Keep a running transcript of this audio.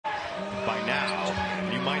by now.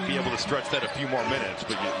 You might be able to stretch that a few more minutes,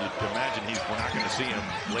 but you imagine we're not going to see him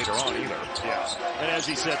later on either. Yeah. And as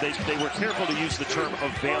he said, they were careful to use the term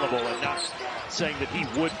available and not saying that he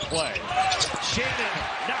would play. Shannon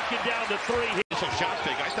knocking down the three. Initial shot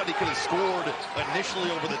fake. I thought he could have scored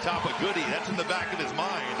initially over the top of Goody. That's in the back of his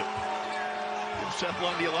mind. Give Seth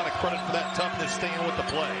Lundy a lot of credit for that toughness, staying with the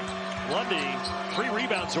play. Lundy 3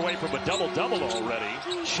 rebounds away from a double-double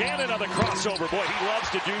already. Shannon on the crossover. Boy, he loves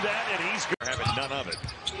to do that, and he's having none of it.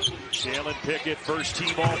 Jalen Pickett, first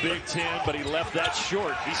team all Big Ten, but he left that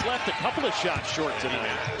short. He's left a couple of shots short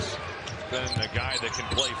tonight. He's been a guy that can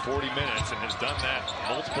play 40 minutes and has done that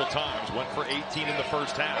multiple times. Went for 18 in the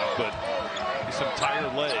first half, but he's some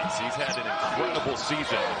tired legs. He's had an incredible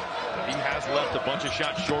season. He has left a bunch of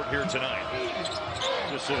shots short here tonight.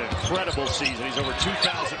 Just an incredible season. He's over 2,000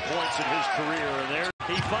 points in his career, and there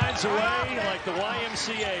he finds a way like the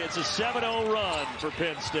YMCA. It's a 7-0 run for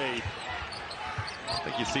Penn State. I don't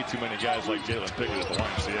think you see too many guys like Jalen Pickett at the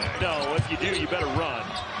YMCA. No, if you do, you better run.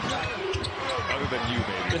 Other than you,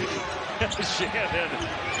 maybe. Shannon.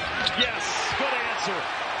 Yes, good answer.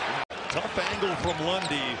 Tough angle from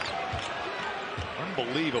Lundy.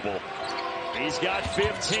 Unbelievable. He's got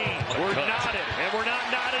 15. We're knotted, and we're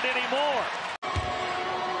not knotted anymore.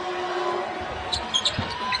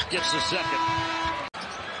 Gets the second.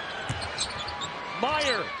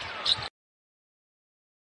 Meyer.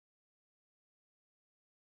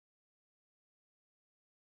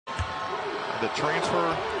 The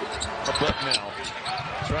transfer of Bucknell.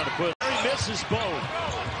 Trying to put. He misses both.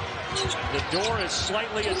 The door is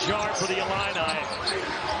slightly ajar for the Illini.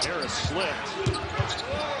 Harris slipped.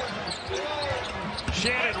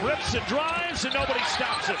 Shannon rips and drives, and nobody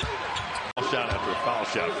stops it. Shot after a foul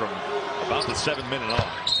shot from about the 7-minute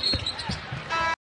mark.